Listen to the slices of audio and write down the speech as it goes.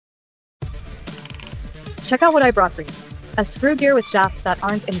Check out what I brought for you. A screw gear with shafts that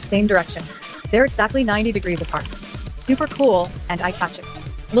aren't in the same direction. They're exactly 90 degrees apart. Super cool and eye-catching.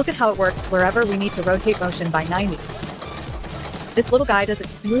 Look at how it works wherever we need to rotate motion by 90. This little guy does it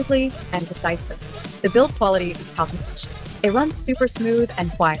smoothly and precisely. The build quality is top-notch. It runs super smooth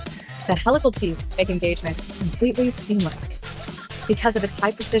and quiet. The helical teeth make engagement completely seamless. Because of its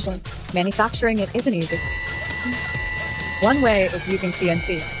high precision, manufacturing it isn't easy. One way is using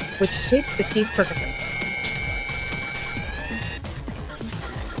CNC, which shapes the teeth perfectly.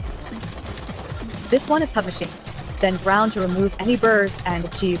 This one is hub machine, then ground to remove any burrs and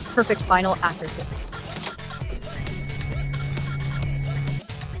achieve perfect final accuracy.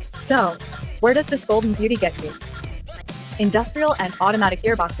 So, where does this golden beauty get used? Industrial and automatic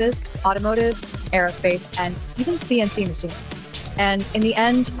gearboxes, automotive, aerospace, and even CNC machines. And in the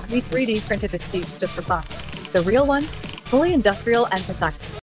end, we 3D printed this piece just for fun. The real one, fully industrial and precise.